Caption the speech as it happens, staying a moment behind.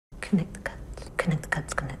Connect the cuts. Connect the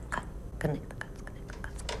cuts. Connect the cuts. Connect the cuts. Connect the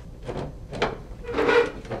cuts.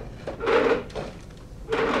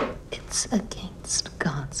 It's against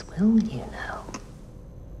God's will, you know.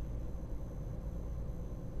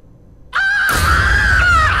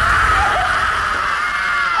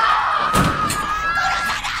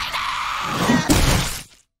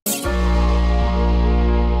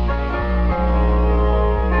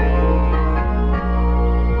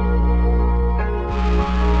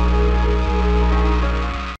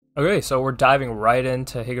 Okay, so we're diving right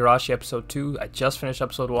into Higurashi episode 2. I just finished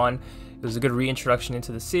episode 1. It was a good reintroduction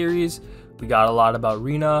into the series. We got a lot about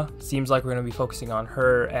Rena. Seems like we're going to be focusing on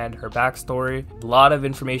her and her backstory. A lot of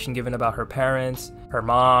information given about her parents, her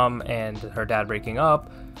mom, and her dad breaking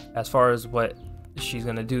up. As far as what she's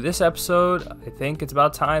going to do this episode, I think it's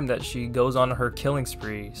about time that she goes on her killing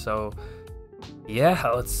spree. So, yeah,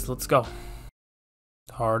 let's go.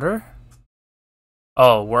 Harder?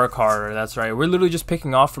 Oh, work harder. That's right. We're literally just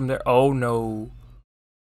picking off from there. Oh, no.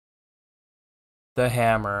 The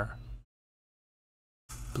hammer.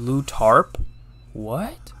 Blue tarp?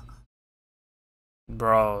 What?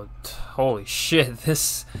 Bro, holy shit.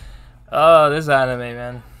 This anime,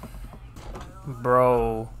 man.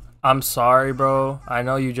 Bro, I'm sorry, bro. I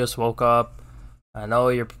know you just woke up. I know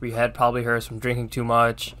your head probably hurts from drinking too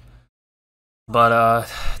much. But,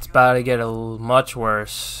 it's about to get much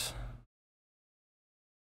worse.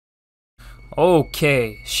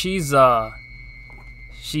 Okay, she's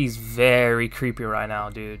very creepy right now,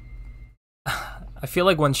 dude. I feel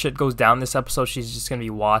like when shit goes down this episode, she's just gonna be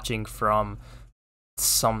watching from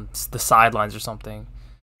the sidelines or something.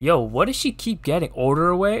 Yo, what does she keep getting? Order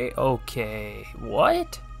away? Okay,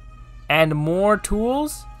 what? And more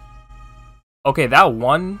tools? Okay, that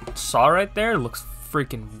one saw right there looks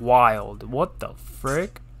freaking wild. What the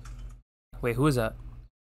frick? Wait, who is that?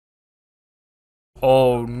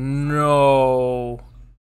 Oh no.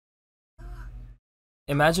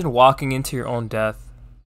 Imagine walking into your own death.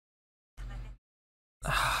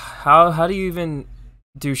 How do you even...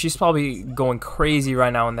 Dude, she's probably going crazy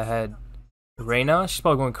right now in the head. Rena? She's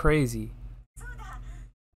probably going crazy.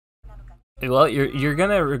 Well, you're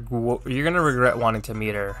gonna regret wanting to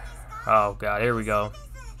meet her. Oh god, here we go.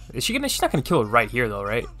 She's not gonna kill her right here though,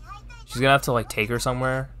 right? She's gonna have to like take her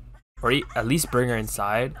somewhere, or at least bring her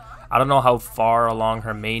inside. I don't know how far along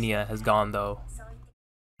her mania has gone though.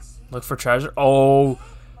 Look for treasure. Oh,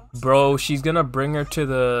 bro, she's gonna bring her to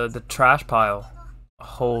the trash pile.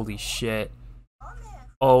 Holy shit.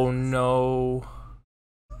 Oh no.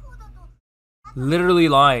 Literally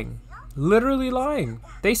lying. Literally lying.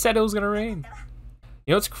 They said it was gonna rain.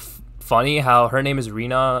 You know it's funny how her name is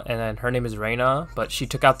Rena and then her name is Rena, but she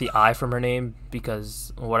took out the I from her name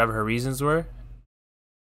because whatever her reasons were.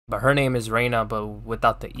 But her name is Rena, but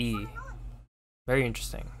without the E. Very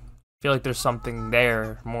interesting. I feel like there's something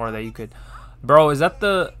there more that you could... Bro, is that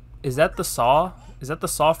the saw? Is that the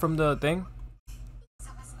saw from the thing?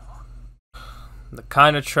 The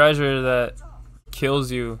kind of treasure that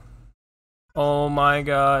kills you. Oh my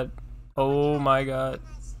god. Oh my god.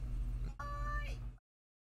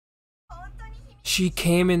 She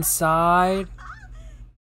came inside?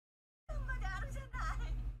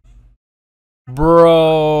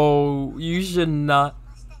 Bro, you should not.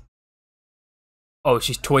 Oh,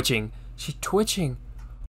 she's twitching. She's twitching.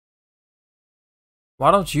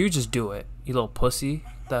 Why don't you just do it, you little pussy?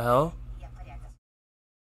 The hell?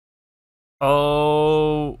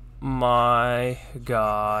 Oh my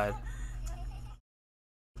god.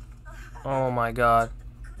 Oh my god.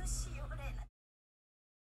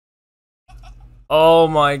 Oh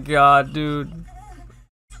my god, dude.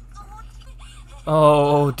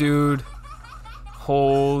 Oh, dude.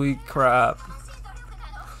 Holy crap.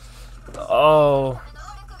 Oh.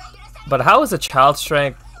 But how is a child's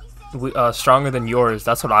strength stronger than yours?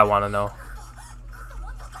 That's what I want to know.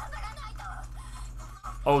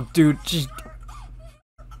 Oh, dude. Just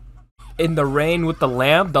in the rain with the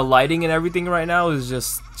lamp, the lighting and everything right now is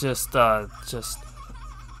just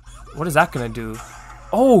what is that gonna do?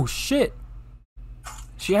 Oh, shit.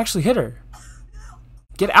 She actually hit her.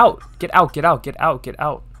 Get out. Get out. Get out. Get out. Get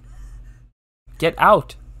out. Get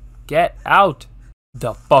out. Get out.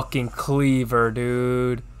 The fucking cleaver,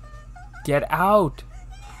 dude. Get out.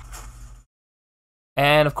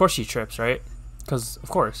 And of course she trips, right? Because, of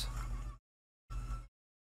course.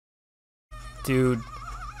 Dude.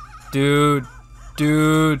 Dude.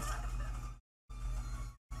 Dude.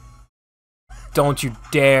 Don't you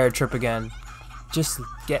dare trip again. Just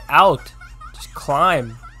get out. Just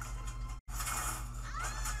climb.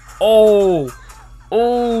 Oh.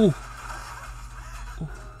 Oh.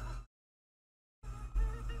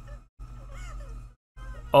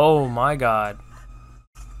 Oh my god.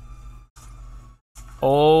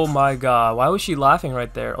 Oh my god. Why was she laughing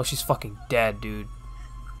right there? Oh, she's fucking dead, dude.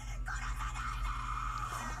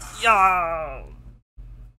 Yeah.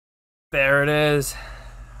 There it is.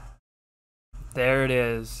 There it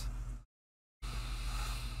is.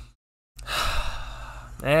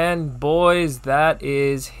 And boys, that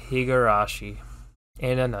is Higurashi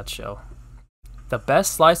in a nutshell. The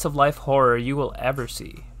best slice of life horror you will ever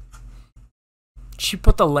see. She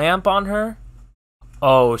put the lamp on her?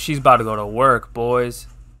 Oh, she's about to go to work, boys.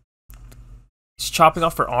 She's chopping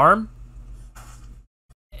off her arm?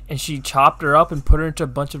 And she chopped her up and put her into a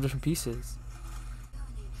bunch of different pieces.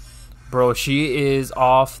 Bro, she is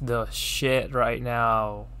off the shit right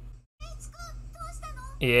now.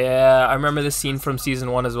 Yeah, I remember this scene from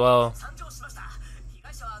season 1 as well.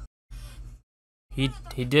 He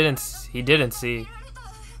didn't see.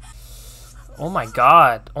 Oh my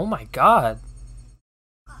god. Oh my god.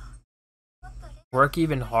 Work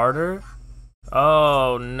even harder?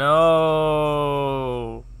 Oh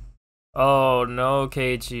no. Oh no,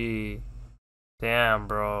 Keiichi. Damn,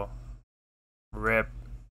 bro. Rip.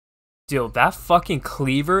 Dude, that fucking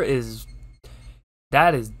cleaver is...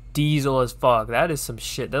 That is diesel as fuck. That is some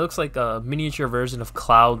shit. That looks like a miniature version of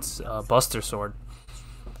Cloud's Buster Sword.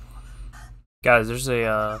 Guys, there's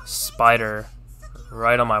a spider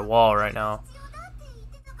right on my wall right now.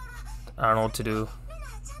 I don't know what to do.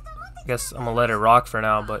 I guess I'm gonna let it rock for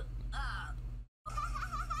now, but...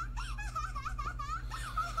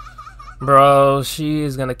 Bro, she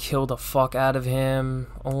is gonna kill the fuck out of him.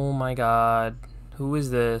 Oh my god. Who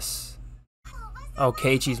is this? Oh,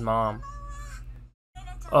 Keiichi's mom.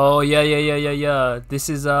 Oh, yeah. This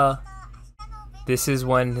is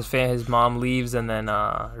when his mom leaves and then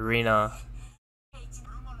Rena.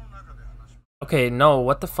 Okay, no,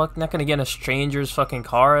 what the fuck? Not gonna get in a stranger's fucking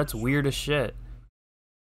car? That's weird as shit.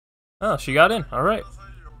 Oh, she got in. Alright.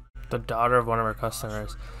 The daughter of one of our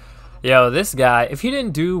customers. Yo, this guy, if he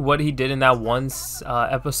didn't do what he did in that one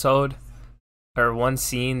episode, or one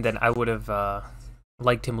scene, then I would have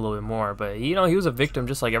liked him a little bit more. But, you know, he was a victim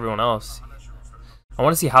just like everyone else. I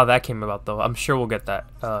want to see how that came about, though. I'm sure we'll get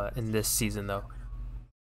that in this season, though.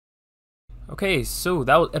 Okay, so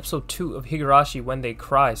that was episode 2 of Higurashi When They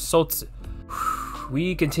Cry, Sotsu.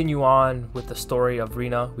 We continue on with the story of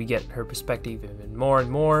Rena. We get her perspective even more and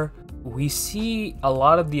more. We see a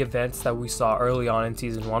lot of the events that we saw early on in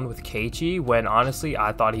season 1 with Keiichi, when honestly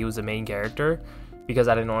I thought he was the main character because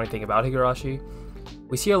I didn't know anything about Higurashi.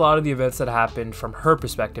 We see a lot of the events that happened from her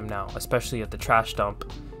perspective now, especially at the trash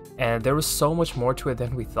dump. And there was so much more to it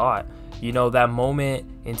than we thought. You know, that moment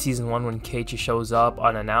in season 1 when Keiichi shows up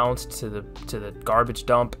unannounced to the garbage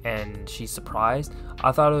dump and she's surprised.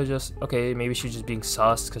 I thought it was just, okay, maybe she's just being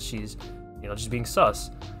sus because she's, you know, just being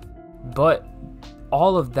sus. But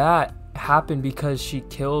all of that happened because she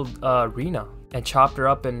killed Rena and chopped her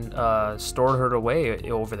up and stored her away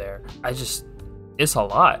over there. It's a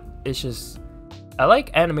lot. It's just, I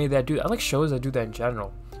like anime that do, I like shows that do that in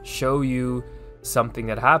general. Show you something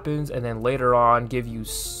that happens and then later on give you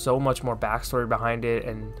so much more backstory behind it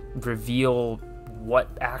and reveal what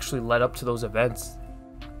actually led up to those events.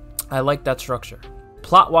 I like that structure.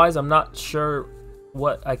 Plot wise, I'm not sure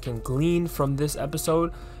what I can glean from this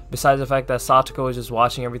episode besides the fact that Satoko is just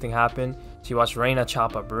watching everything happen. She watched Rena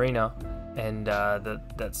chop up Rena, and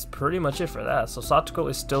that's pretty much it for that. So Satoko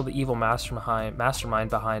is still the evil mastermind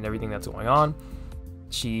behind everything that's going on.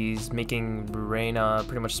 She's making Rena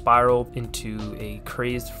pretty much spiral into a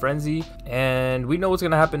crazed frenzy, and we know what's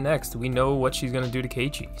gonna happen next. We know what she's gonna do to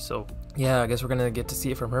Keiichi. So yeah, I guess we're gonna get to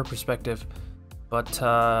see it from her perspective. But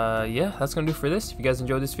yeah, that's gonna do for this. If you guys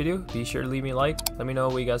enjoyed this video, be sure to leave me a like. Let me know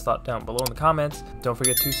what you guys thought down below in the comments. Don't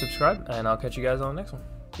forget to subscribe, and I'll catch you guys on the next one.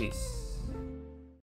 Peace.